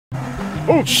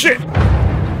Oh shit!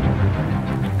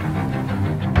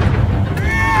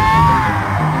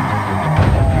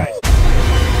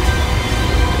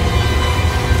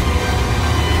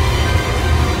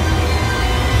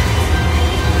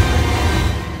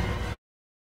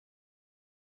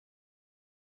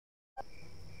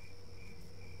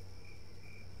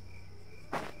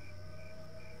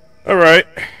 Alright.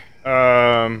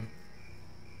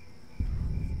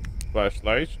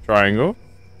 Flashlights, triangle.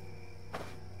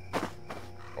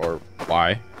 Or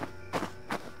Y.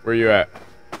 Where you at?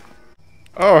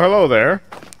 Oh, hello there.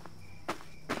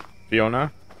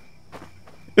 Fiona.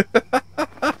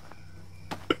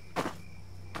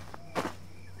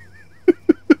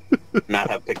 Not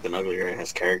have picked an uglier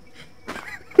ass character.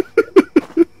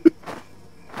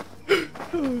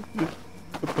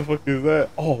 What the fuck is that?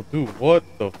 Oh, dude, what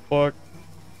the fuck?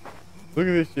 Look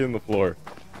at this shit on the floor.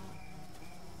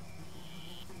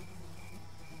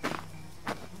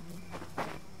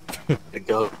 To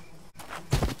go.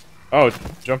 Oh,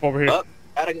 jump over here. Oh,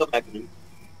 gotta go back.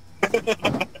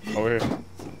 Over here.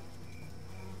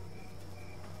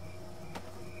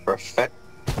 Perfect.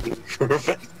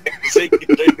 Perfect. So you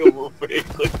can move very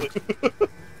quickly.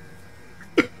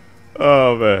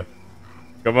 Oh, man.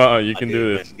 Come on, you can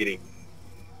do this.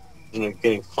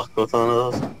 Getting fucked with one of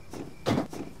those.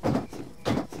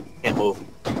 Can't move.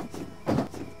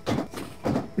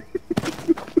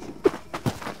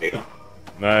 There you go.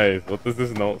 Nice. What does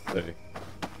this note say?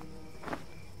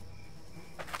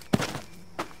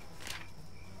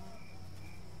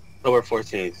 October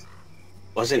 14th.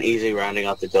 Wasn't easy rounding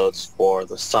out the goats for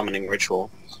the summoning ritual.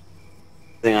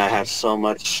 I think I had so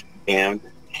much damned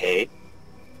hate.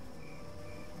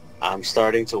 I'm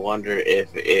starting to wonder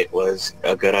if it was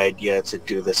a good idea to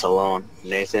do this alone.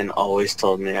 Nathan always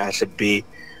told me I should be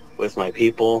with my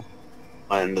people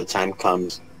when the time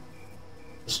comes.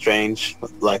 Strange,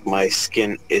 like my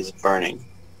skin is burning.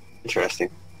 Interesting.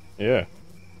 Yeah.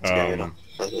 Why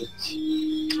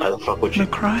the fuck would you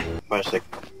cry? Like,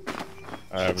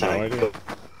 I have no idea.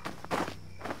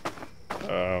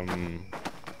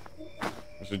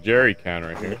 There's a jerry can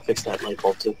right here. Fix that light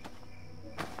bulb too.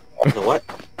 The what?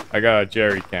 I got a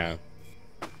jerry can.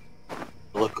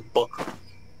 Look, book.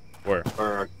 Where?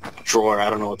 Or a drawer, I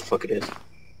don't know what the fuck it is.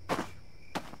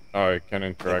 Oh, I can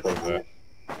interact with that.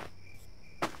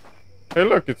 Hey,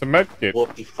 look, it's a med kit.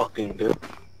 What the fucking do?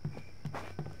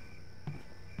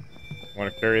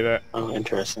 Want to carry that? Oh,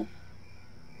 interesting.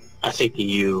 I think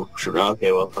you should.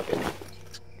 Okay, well, fucking.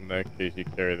 In that case, you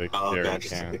carry the jerry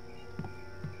can.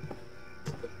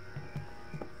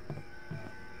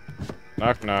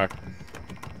 Knock, knock.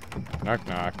 Knock,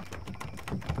 knock.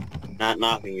 Not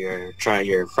knocking, you're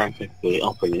frantically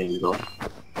opening the door.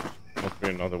 Must be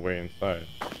another way inside.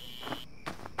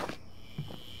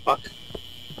 Fuck.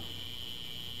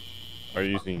 Are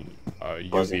you using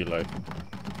UV light?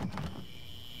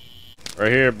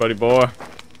 Right here, buddy boy.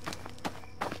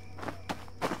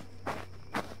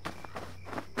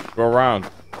 Go around.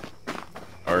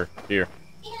 Or here.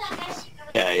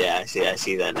 Yeah, I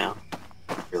see that now.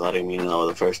 You're letting me know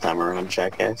the first time around,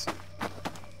 jackass.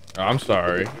 I'm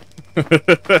sorry.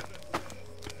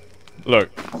 Look,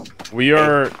 we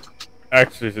are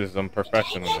exorcism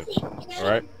professionals,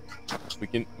 alright?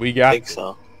 We got I think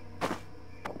so.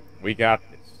 We got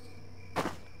this.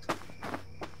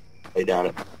 I doubt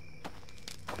it.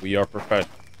 We are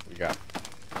professionals. We got it.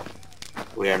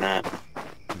 We are not.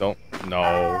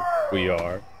 No, we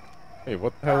are. Hey,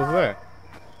 what the hell is that?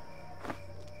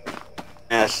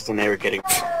 Yeah, it's just a neighbor getting...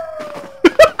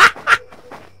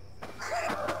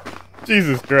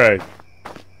 Jesus Christ.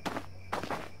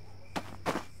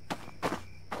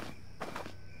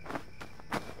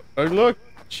 Oh, look,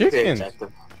 chickens.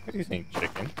 What are you saying,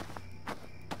 chicken?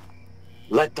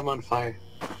 Light them on fire.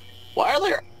 Why are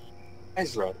their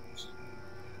eyes red?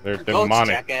 They're Goats,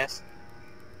 demonic. Jackass.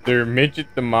 They're midget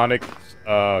demonic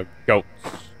goats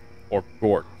or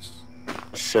gorts.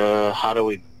 So how do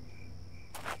we?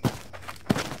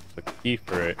 The key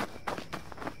for it.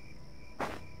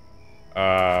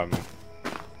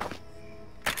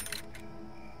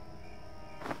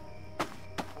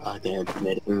 I think I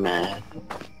made it mad.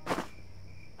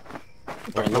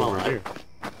 Burn them over alive. here.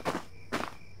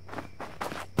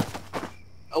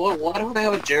 Oh, well, why don't I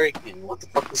have a jerry can? What the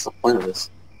fuck is the point of this?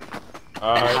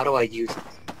 And how do I use it?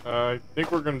 I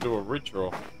think we're gonna do a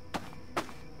ritual.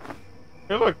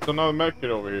 Hey, look, it's another medkit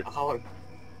over here. How do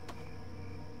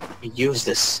I use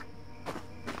this?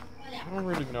 I don't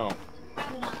really know.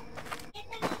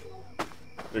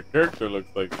 Your character looks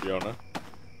like Fiona.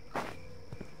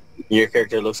 Your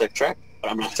character looks like Trek,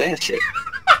 but I'm not saying shit.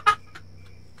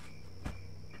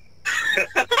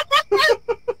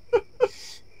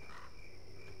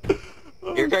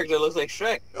 character looks like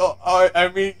Shrek. Oh, I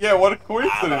mean, yeah, what a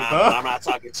coincidence, huh? I'm not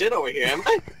talking shit over here, am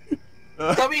I?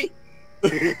 Tubby!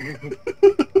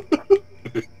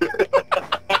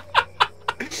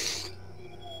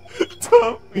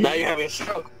 Now you're having a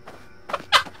stroke.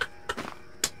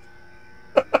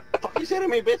 Fuck you said to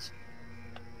me, bitch.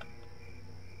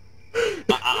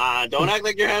 Don't act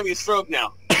like you're having a stroke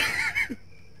now.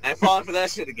 I ain't falling for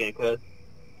that shit again, cuz.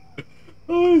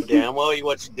 Oh, damn well you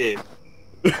what you did.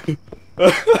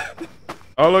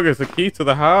 Oh, look, it's the key to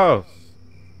the house.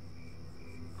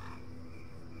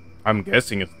 I'm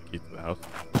guessing it's the key to the house.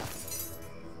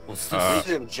 This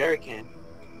is a jerry can.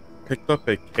 Picked up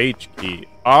a cage key.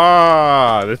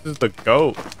 Ah, this is the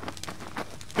goat.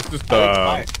 This is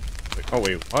the... Oh,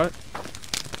 wait, what?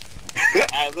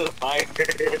 I lit a fire.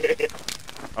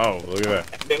 Oh, look at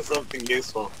that. There's something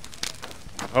useful.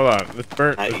 Hold on, let's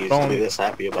burn. I used to be this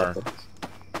happy about this.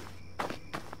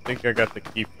 I think I got the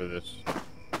key for this.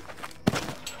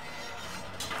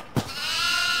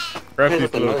 Grab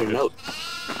these another note.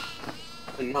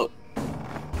 A note.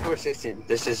 Number 16.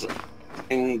 This is the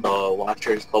thing the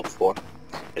Watchers hope for.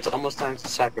 It's almost time to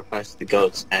sacrifice the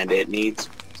goats, and it needs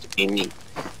to be me.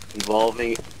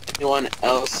 Involving anyone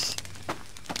else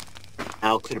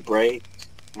now could break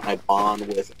my bond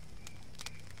with...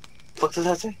 What does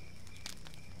that say?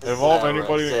 Involve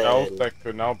anybody else that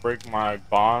could now break my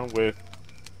bond with...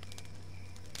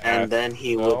 And then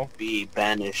he will be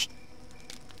banished.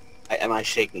 Am I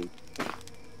shaking?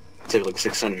 Took like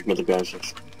 600 milligrams.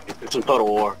 It's some Total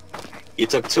War. You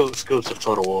took 2 scoops of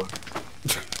Total War.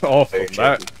 Oh,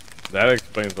 that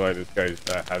explains why this guy's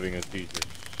having a seizure.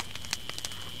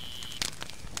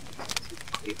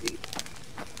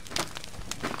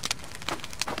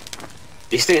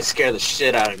 These things scare the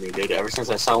shit out of me, dude. Ever since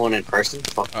I saw one in person,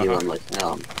 fuck you, I'm like,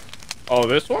 no. Oh,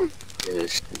 this one? Yeah,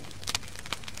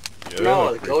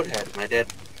 no, the goat head.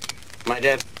 My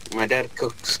dad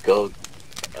cooks goat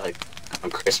like on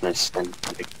Christmas, and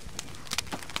like,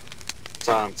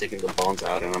 saw him taking the bones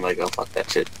out, and I'm like, oh fuck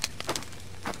that shit.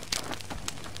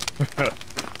 Shit.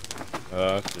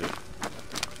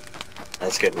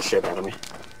 That scared the shit out of me.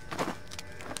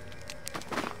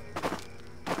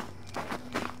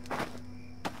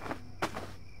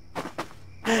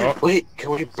 Oh. Wait,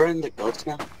 can we burn the goats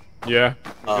now? Yeah.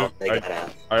 Oh, they got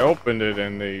out. I opened it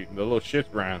and the little shit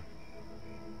ran.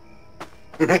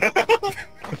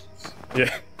 Yeah,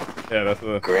 that's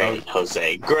the... Great,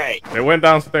 Jose, great! They went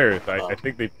downstairs. I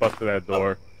think they busted that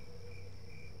door.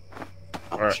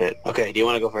 Oh, right. Shit. Okay, do you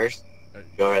want to go first?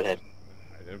 Go right ahead.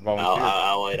 I didn't volunteer.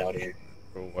 I'll wait out here.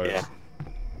 Cool, yeah.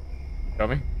 You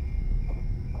coming?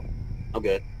 I'm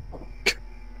good.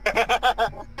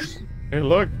 Hey,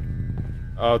 look!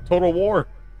 Total War!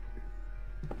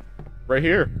 Right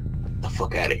here. Get the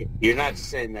fuck out of here. You're not just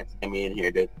saying that to get me in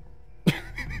here, dude.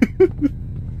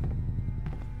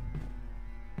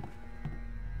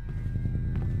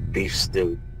 Beef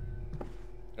stew.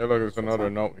 Hey, look, there's another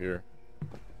note here.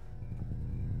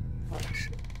 I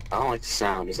don't like the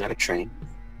sound. Is that a train?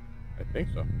 I think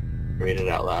so. Read it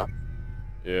out loud.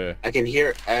 Yeah. I can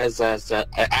hear as an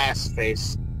ass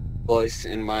face voice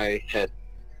in my head.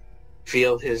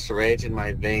 Feel his rage in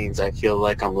my veins. I feel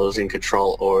like I'm losing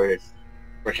control over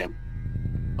him.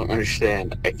 Don't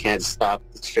understand. I can't stop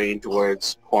the strange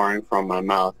words pouring from my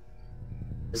mouth.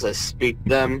 As I speak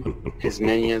them, his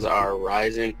minions are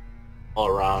rising all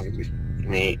around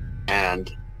me,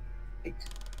 and...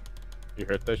 You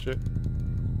heard that shit?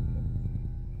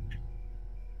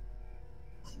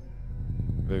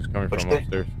 It's coming from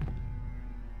upstairs.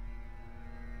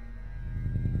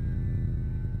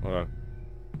 Hold on.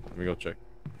 Let me go check.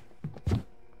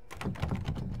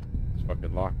 It's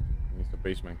fucking locked. It needs the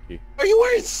basement key. Are you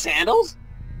wearing sandals?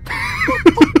 Who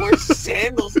the fuck wears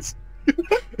sandals?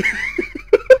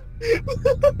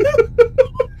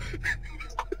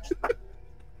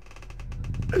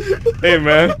 Hey,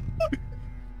 man.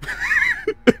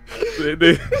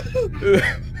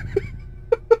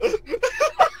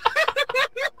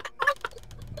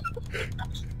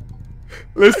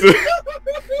 Listen.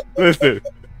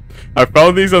 I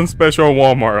found these on special at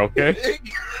Walmart, okay?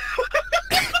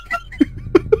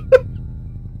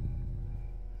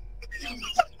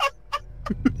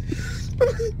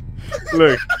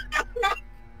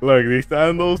 Look, these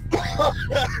sandals.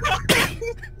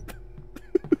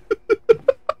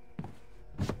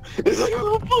 It's like,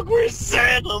 who the fuck wears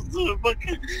sandals to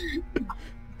fucking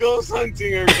ghost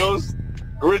hunting or ghost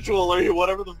ritual or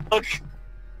whatever the fuck?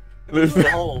 Listen,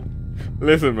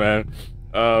 man.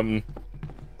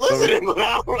 Listen,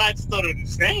 I just don't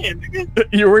understand.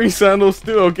 You're wearing sandals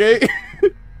too, okay?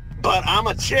 But I'm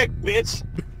a chick, bitch.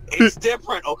 It's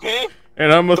different, okay?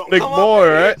 And I'm a Don't thick come boy, up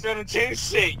here right? trying to change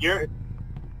shit.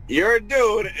 You're a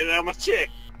dude, and I'm a chick.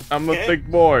 I'm okay? a thick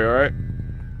boy, alright?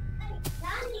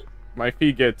 My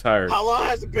feet get tired. How long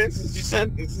has it been since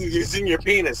you seen your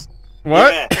penis?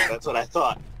 What? Yeah, that's what I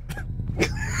thought.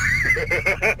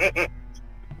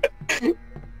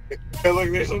 Hey,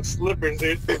 look, there's some slippers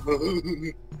there.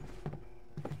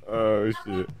 Oh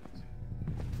shit.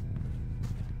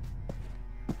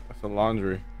 That's a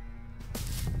laundry.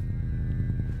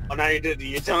 Oh, now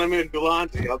you're telling me to do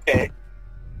laundry, okay?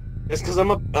 Just because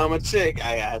I'm a chick,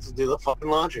 I have to do the fucking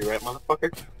laundry, right,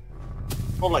 motherfucker?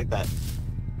 Hold like that.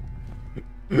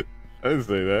 I didn't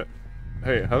say that.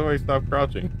 Hey, how do I stop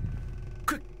crouching?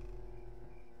 Quick!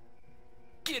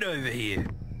 Get over here!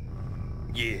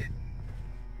 Yeah.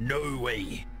 No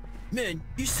way. Man,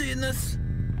 you seeing this?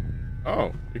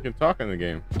 Oh, you can talk in the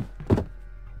game.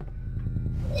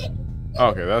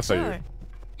 Okay, that's how you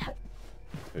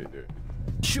do it.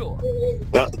 Sure.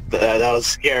 That was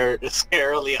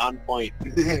scarily on point.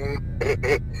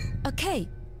 Okay.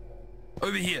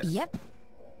 Over here. Yep. Come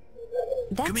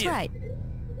That's here. right.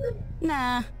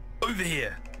 Nah. Over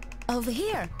here. Over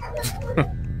here.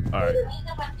 Alright.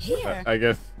 Here. I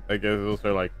guess those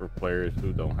are like for players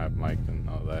who don't have mics and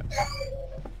all that.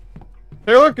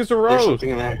 Hey look, it's a There's rose! something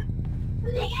in there.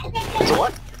 It's a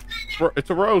what? It's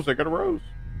a rose, I got a rose.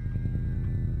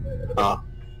 Oh,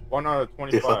 1 out of you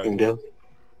 25. fucking do.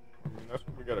 I mean, that's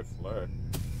what we gotta collect.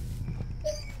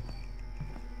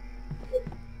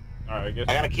 Alright, I guess.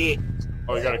 I got a key.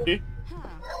 Oh, you got a key? Huh.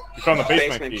 You found the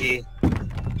basement, Basement key. key.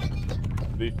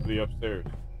 Leads to the upstairs.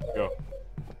 Let's go.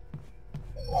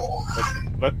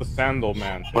 Let the sandal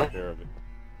man take What? care of it.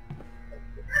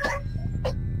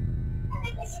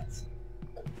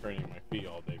 Training my feet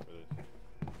all day for this.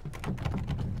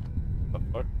 The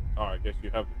fuck? Oh, I guess you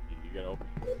have the key. You gotta open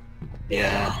it.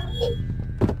 Yeah.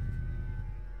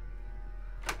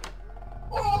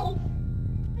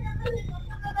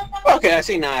 Okay, I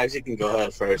see knives. You can go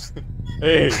ahead first.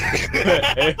 Hey,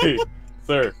 hey,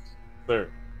 sir.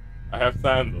 I have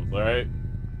sandals, alright?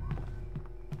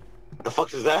 The fuck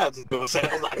does that have to do with sales?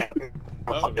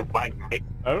 I'm fucking buying, mate.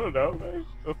 I don't know, man.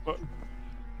 The fuck?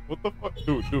 What the fuck?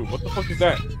 Dude, what the fuck is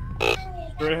that?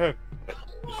 Straight ahead.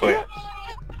 Wait,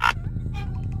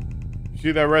 You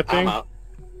see that red I'm thing? out.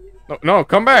 No,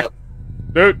 come back! Yep.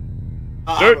 Dude,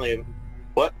 Oh, Dude. I'm leaving.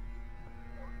 What?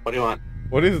 What do you want?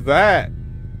 what is that?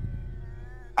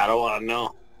 I don't want to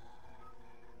know.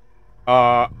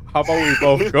 How about we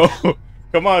both go?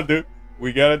 Come on, dude.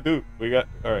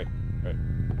 Alright.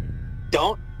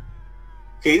 Don't.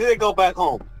 Okay, you either go back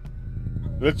home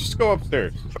Let's just go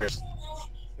upstairs. first.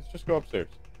 Let's just go upstairs.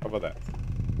 How about that?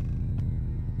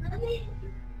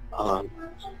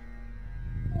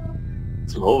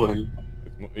 It's moving.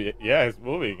 Yeah, it's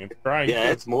moving. It's crying. Yeah,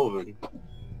 too. it's moving.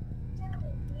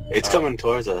 It's coming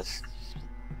towards us.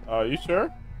 You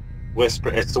sure?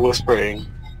 It's whispering.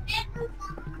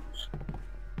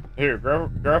 Here,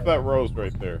 grab that rose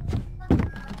right there.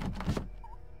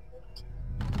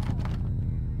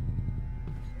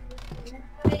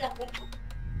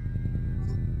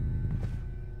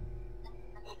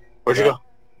 Where'd you go?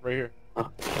 Right here. Oh.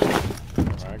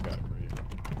 Alright, I got it for you.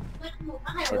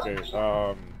 Okay,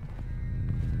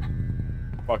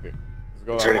 fuck it. Let's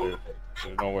go Turn out it. there.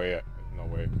 There's no way yet. There's no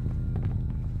way.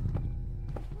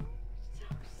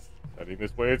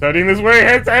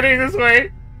 It's heading this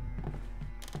way!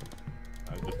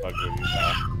 I'm just fucking with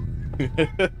you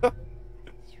now.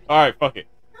 Alright, fuck it.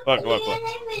 Look.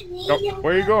 Go,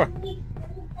 where are you going?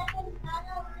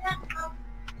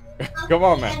 Come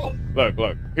on, man.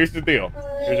 Look. Here's the deal.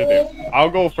 I'll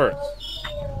go first.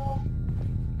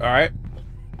 Alright?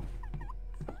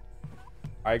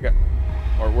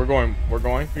 We're going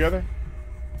together?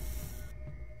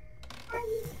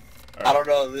 I don't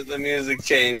know. The music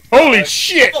changed. Holy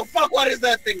shit! Oh fuck! What is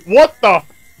that thing? What the?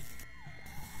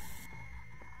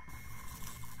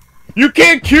 You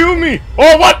can't cue me!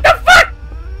 Oh, what the fuck?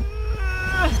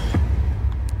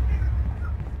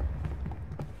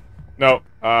 No,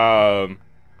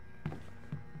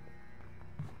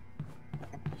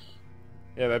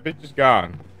 yeah, that bitch is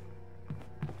gone.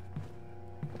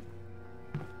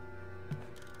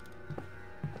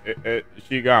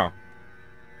 She gone.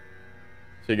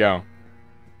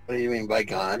 What do you mean by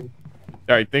gone?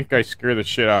 I think I scared the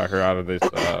shit out of her out of this,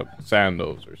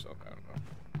 sandals or something.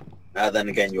 I don't know. Then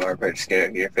again, you are pretty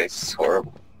scared. Your face is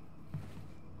horrible.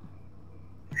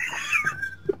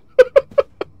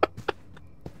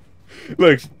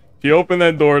 Look, she opened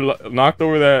that door, knocked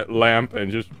over that lamp,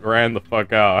 and just ran the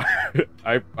fuck out.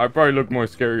 I probably look more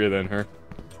scarier than her.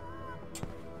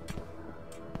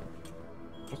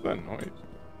 What's that noise?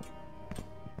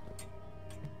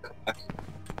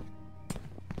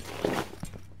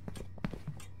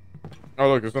 Oh,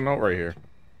 look, there's a note right here.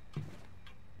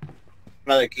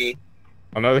 Another key.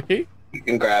 Another key? You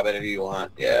can grab it if you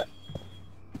want. Yeah.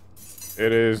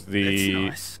 It is That's the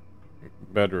nice.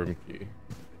 bedroom key.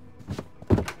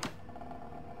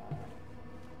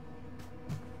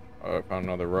 Oh, I found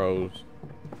another rose.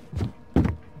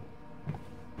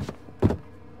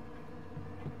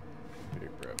 Here,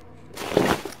 grab this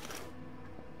shit.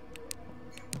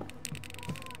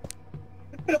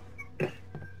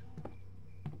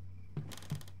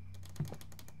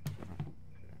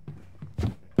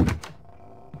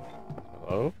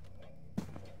 Hello?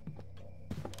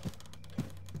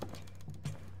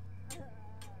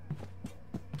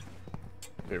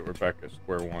 Okay, we're back at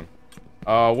square one.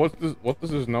 What's this? What does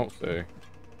this note say?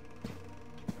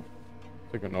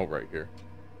 Take a note right here.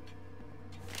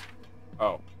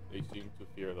 Oh, they seem to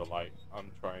fear the light.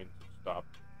 I'm trying to stop.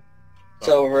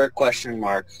 So over a question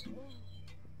mark.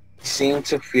 Seem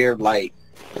to fear light.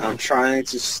 I'm trying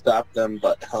to stop them,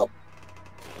 but help.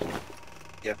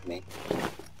 Give me.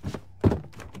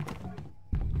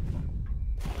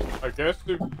 I guess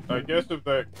if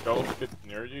that ghost gets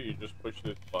near you, you just push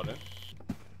this button,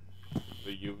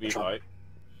 the UV light,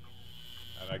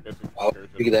 and I guess it Oh, scares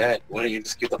look at that. Why don't you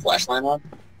just keep the flashlight on?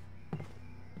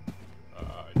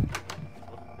 Huh.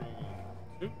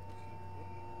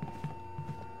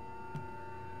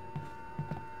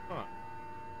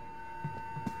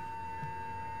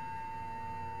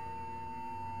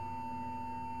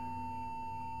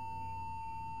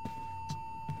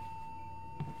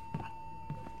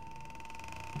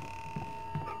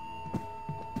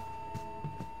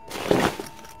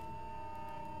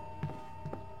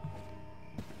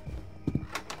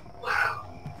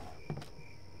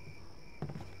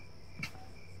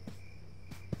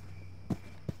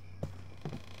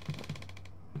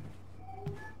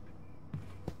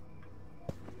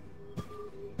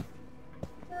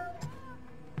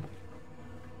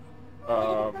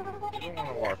 You don't want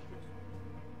to walk this.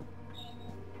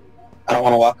 I don't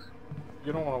want to walk.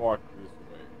 You don't want to walk this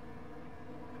way.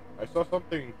 I saw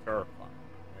something terrifying,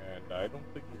 and I don't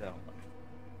think you're gonna like it.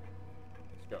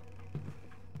 Let's go.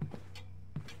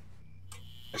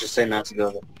 I just say not to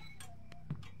go there.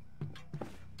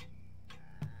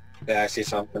 Yeah, I see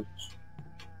something.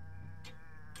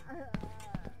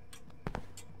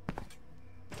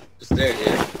 Just there,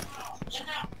 dude.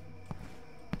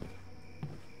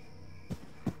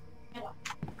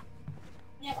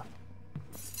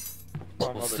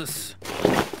 What's this?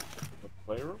 The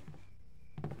playroom?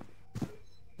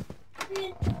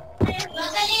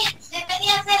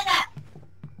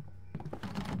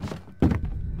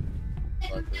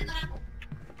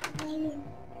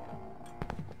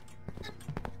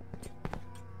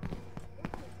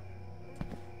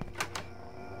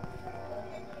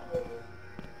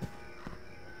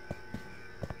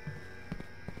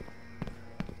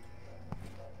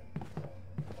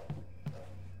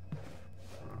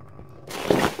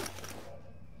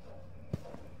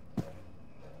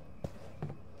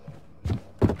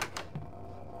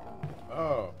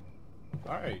 Oh,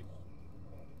 nice.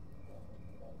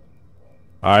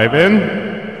 Ivan?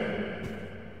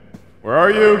 Where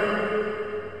are you?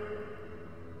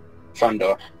 Front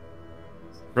door.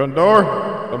 Front door?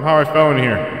 Somehow I fell in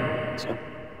here. So,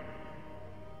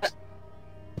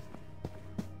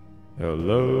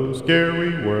 Hello,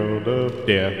 scary world of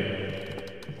death.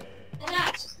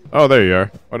 Oh, there you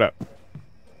are. What up?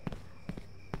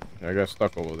 I got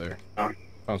stuck over there.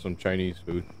 Found some Chinese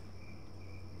food.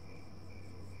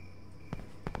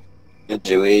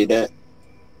 did you eat it?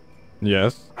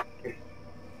 Yes.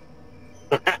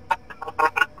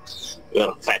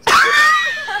 Little fat.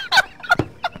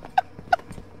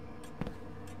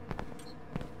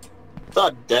 Saw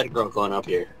a dead girl going up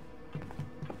here.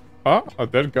 Huh? A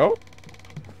dead goat?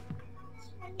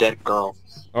 Dead girl.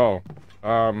 Oh,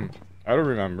 I don't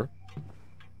remember.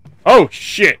 Oh,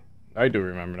 shit! I do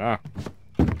remember now.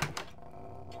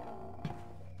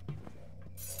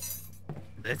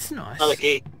 That's nice. Another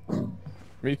key.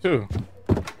 Me too.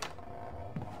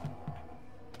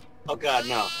 Oh god,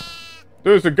 no.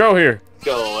 There's a goat here.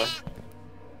 Go away.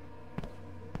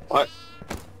 What?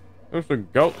 There's a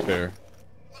goat there.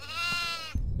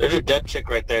 There's a dead chick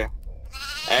right there.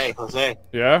 Hey, Jose.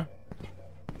 Yeah?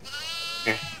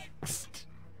 Here.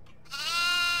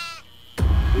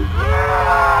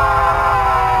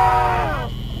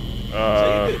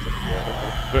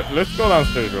 Let's go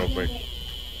downstairs real quick.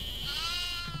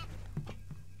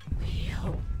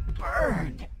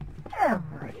 Burn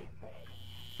everything.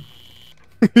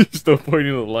 He's still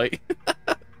pointing the light.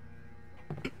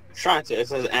 trying to. It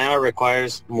says Anna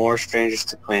requires more strangers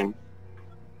to claim.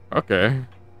 Okay.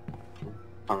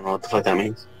 I don't know what the fuck that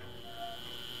means.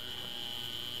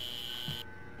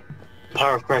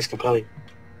 Power of Christ compel you.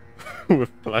 With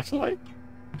flashlight?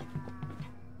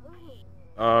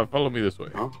 Follow me this way.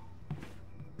 Huh?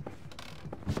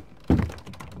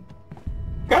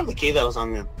 Grab the key that was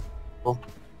on the... Oh.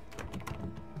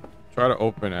 Try to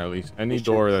open at least any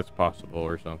door that's possible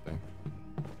or something.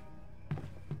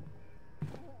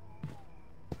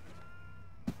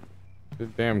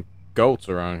 There's damn goats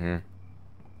around here.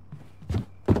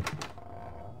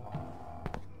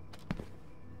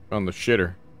 Found the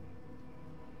shitter.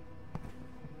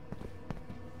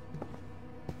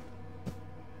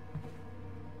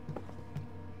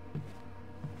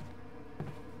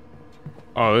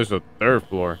 Oh, there's a third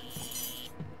floor.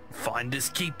 Finders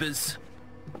keepers.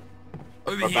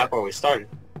 Over We're here. back where we started.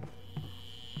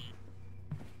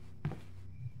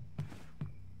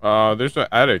 There's an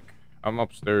attic. I'm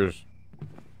upstairs.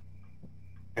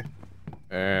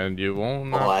 And you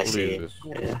won't not I believe see. this.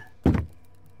 Yeah.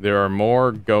 There are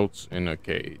more goats in a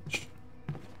cage.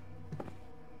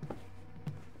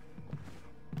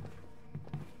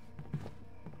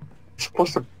 We're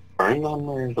supposed to burn them,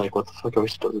 or like, what the fuck are we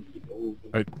supposed to be doing?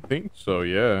 I think so,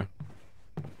 yeah.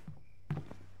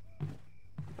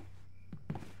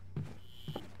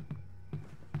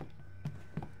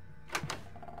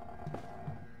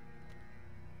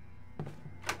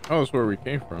 Oh, that's where we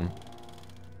came from.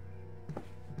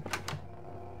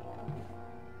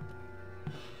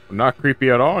 Not creepy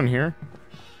at all in here.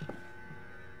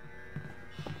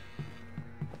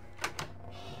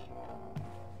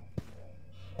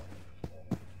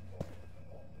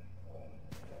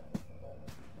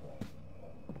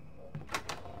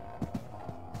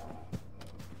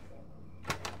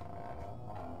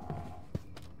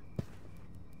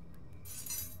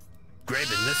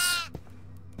 Grabbing this.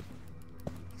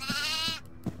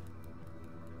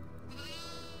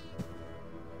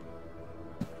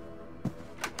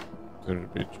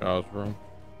 Considered to be a child's room.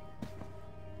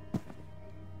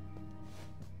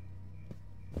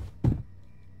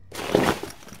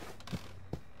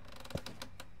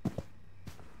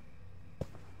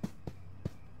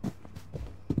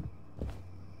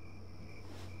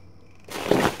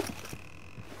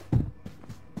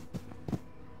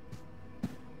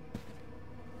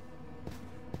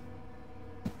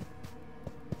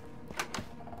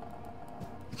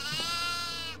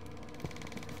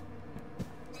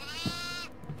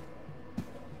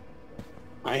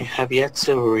 I have yet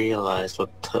to realize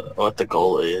what the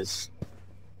goal is.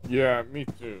 Yeah, me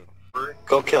too.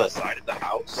 Go kill it. Side of the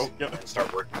house Go kill it. and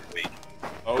start working your way.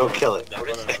 Go kill it.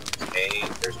 Notice that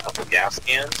there's a couple gas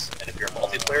cans, and if you're a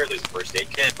multiplayer, there's a first aid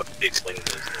kit, but we explain those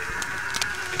things.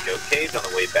 The goat cage on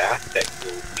the way back that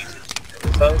will lead you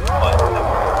to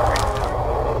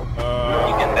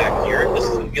you get back here. This is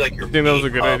gonna be like your. You think that was a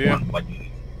good idea? Like you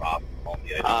rob all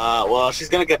the items. Well, she's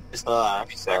gonna get this so.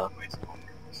 Sacrifice.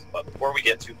 But before we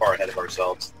get too far ahead of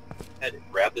ourselves, head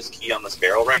grab this key on this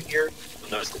barrel right here.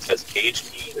 You'll notice it says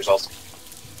cage key. There's also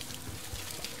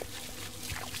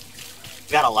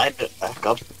You gotta light it back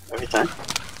up every time.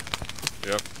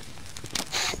 Yep.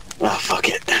 Ah, fuck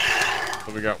it.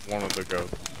 So we got one of the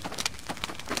goats.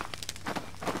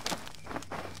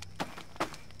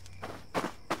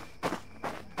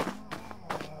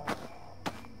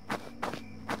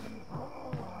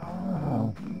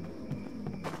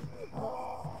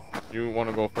 You want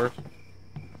to go first?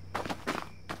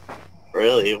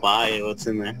 Really? Why? What's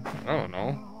in there? I don't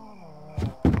know.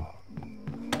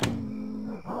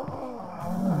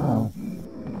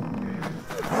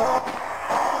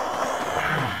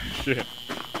 Shit.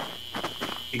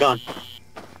 You gone?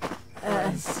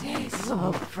 Say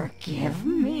so, forgive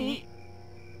me.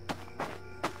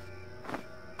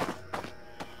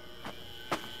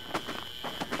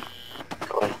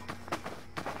 Go away.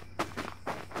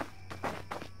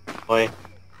 Away.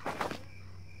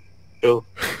 Go.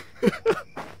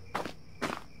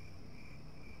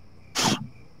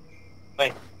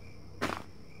 Wait.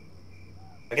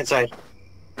 Back inside.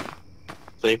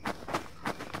 Sleep.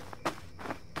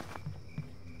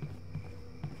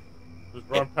 Just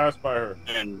run past by her.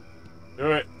 And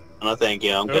Do it. no, thank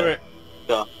you. I'm Do good. it.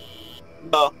 Go.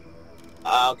 Go.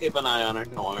 I'll keep an eye on her.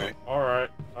 Don't worry. Alright.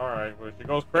 Alright. Well, she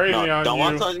goes crazy No, on don't you.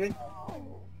 want to touch me.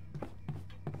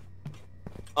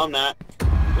 I'm not.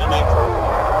 I'm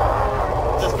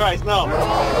not. Jesus Christ, no.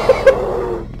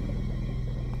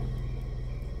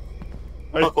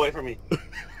 Fuck away from me.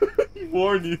 I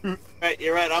warned you. Right,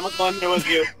 you're right. I'm gonna go in there with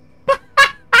you.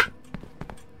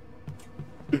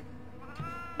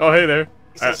 Oh, hey there.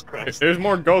 Jesus Christ. There's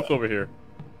more goats over here.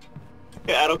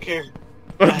 I don't care.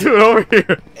 Let's do it over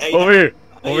here. Hey, Over here.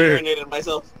 I Over here. urinated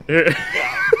myself. Here.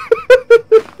 Yeah.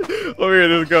 Over here.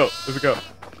 Let's go. Let's go.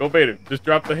 Go bait him. Just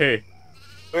drop the hay.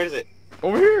 Where is it?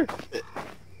 Over here.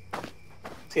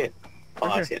 See it. Oh,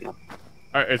 Okay. I see it now.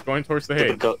 Alright, it's going towards the hay.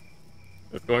 Stupid goat.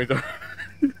 It's going to...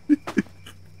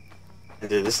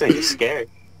 Dude, this thing is scary.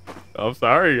 I'm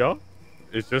sorry, y'all.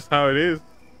 It's just how it is.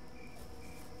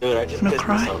 Dude, I just No pissed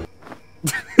cry. myself.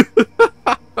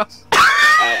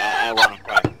 I want to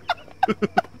cry.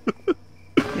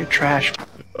 You're trash.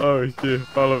 Oh, shit.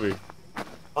 Follow me.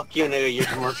 Fuck you, nigga.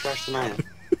 You're more trash than I am.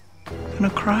 Gonna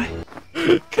cry?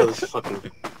 Kill this fucking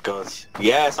goats.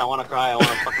 Yes, I want to cry. I want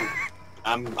to fucking...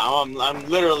 I'm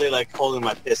literally like holding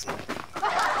my piss in.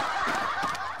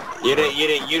 You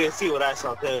didn't see what I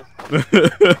saw, too.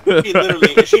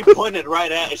 She pointed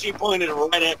right at me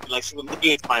like she was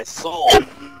looking at my soul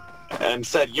and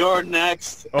said, "You're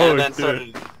next," Oh, and then shit.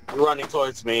 started running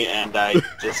towards me, and I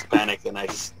just panicked and I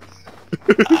just.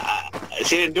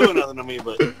 She didn't do nothing to me,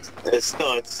 but it's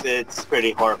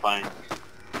pretty horrifying.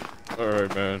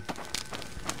 Alright, man.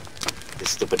 This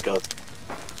stupid goat.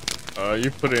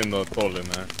 You put in the toll in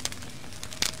there.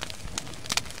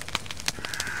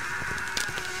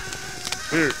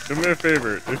 Here, do me a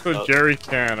favor. There's a jerry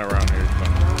can around here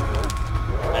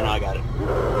somewhere. I know, I got it.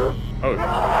 Oh,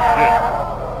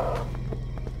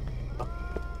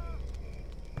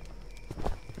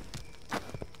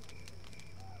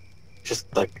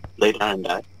 Just like lay down and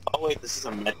die. Oh wait, this is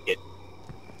a med kit. shit.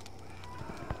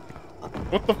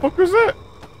 What the fuck was that?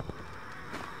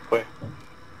 Where?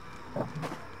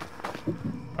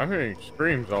 I'm hearing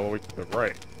screams all the way to the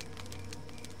right.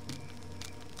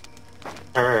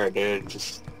 Her, dude,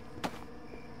 just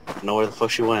know where the fuck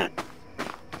she went.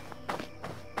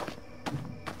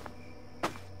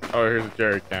 Oh, here's a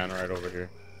jerry can right over here.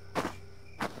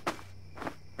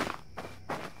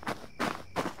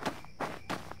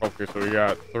 Okay, so we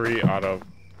got 3 out of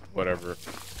whatever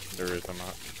there is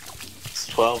amount. It's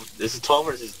 12. This is 12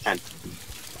 or this is 10? 3,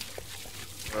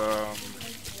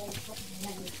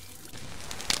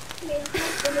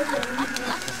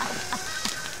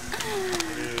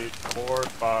 4,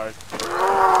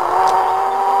 5.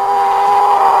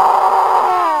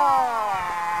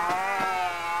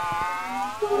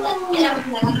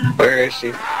 Where is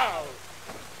she? Oh,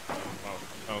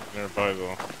 sounds nearby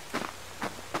though.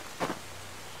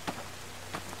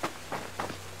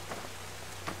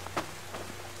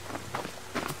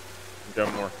 We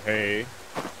got more hay.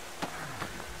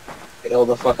 Hey, hold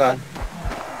the fuck on.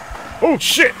 Oh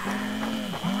shit!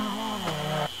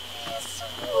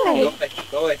 Go away,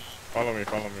 go away. Follow me,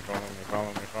 follow me, follow me, follow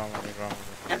me, follow me, follow me.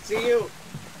 I see you.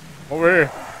 Over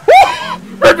here.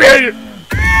 Right behind you!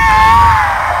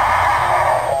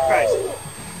 Christ.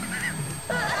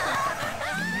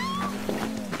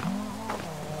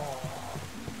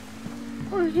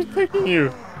 Where is she taking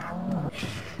you?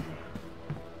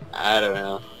 I don't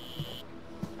know.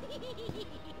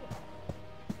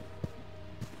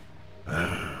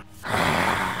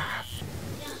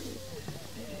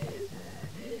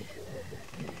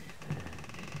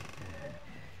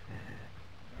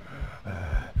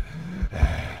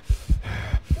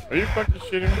 Are you fucking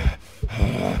shitting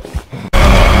me?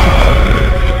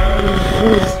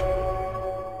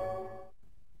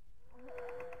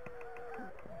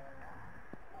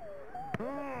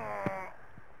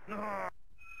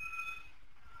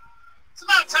 It's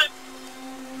about time.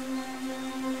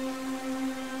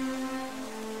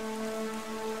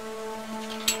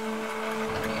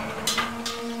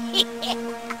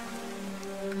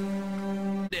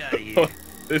 Get out of here.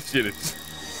 This shit is...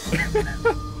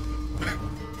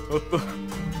 What the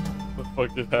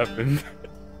fuck just happened?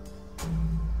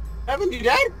 Haven't you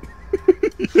died?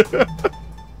 Yeah.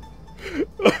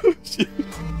 Oh shit.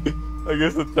 I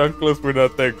guess the chanclas were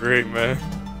not that great, man.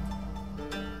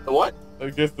 The what? I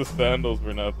guess the sandals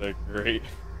were not that great.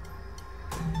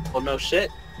 Well, no shit.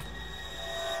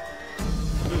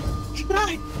 She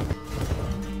died.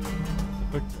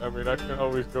 Look, I mean, I can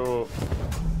always go...